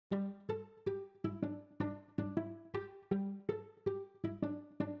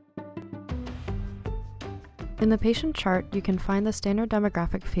In the patient chart, you can find the standard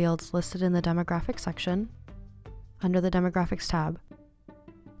demographic fields listed in the Demographics section under the Demographics tab.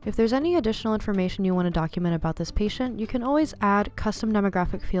 If there's any additional information you want to document about this patient, you can always add custom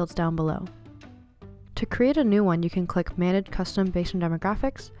demographic fields down below. To create a new one, you can click Manage Custom Patient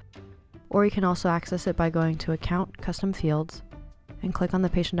Demographics, or you can also access it by going to Account, Custom Fields, and click on the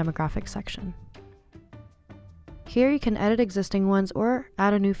Patient Demographics section. Here you can edit existing ones or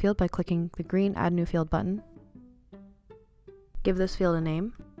add a new field by clicking the green Add New Field button. Give this field a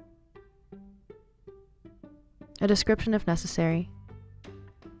name, a description if necessary.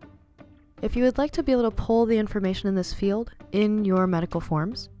 If you would like to be able to pull the information in this field in your medical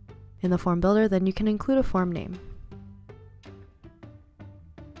forms, in the form builder, then you can include a form name.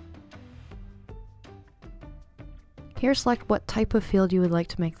 Here, select what type of field you would like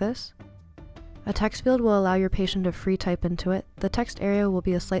to make this. A text field will allow your patient to free type into it. The text area will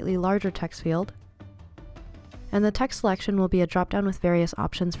be a slightly larger text field, and the text selection will be a drop-down with various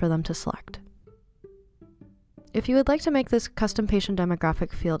options for them to select. If you would like to make this custom patient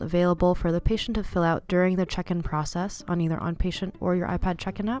demographic field available for the patient to fill out during the check-in process on either OnPatient or your iPad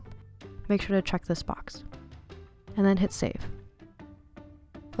check-in app, make sure to check this box, and then hit Save.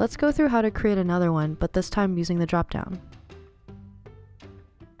 Let's go through how to create another one, but this time using the drop-down.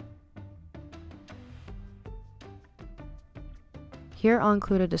 Here I'll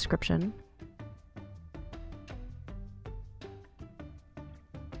include a description,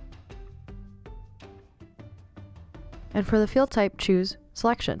 and for the field type, choose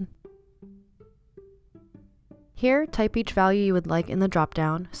Selection. Here, type each value you would like in the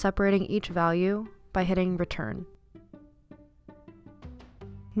drop-down, separating each value by hitting Return.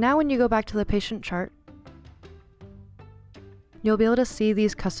 Now when you go back to the patient chart, you'll be able to see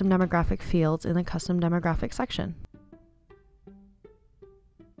these custom demographic fields in the Custom Demographic section.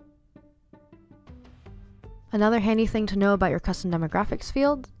 Another handy thing to know about your custom demographics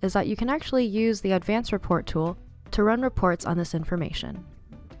field is that you can actually use the Advanced Report tool to run reports on this information.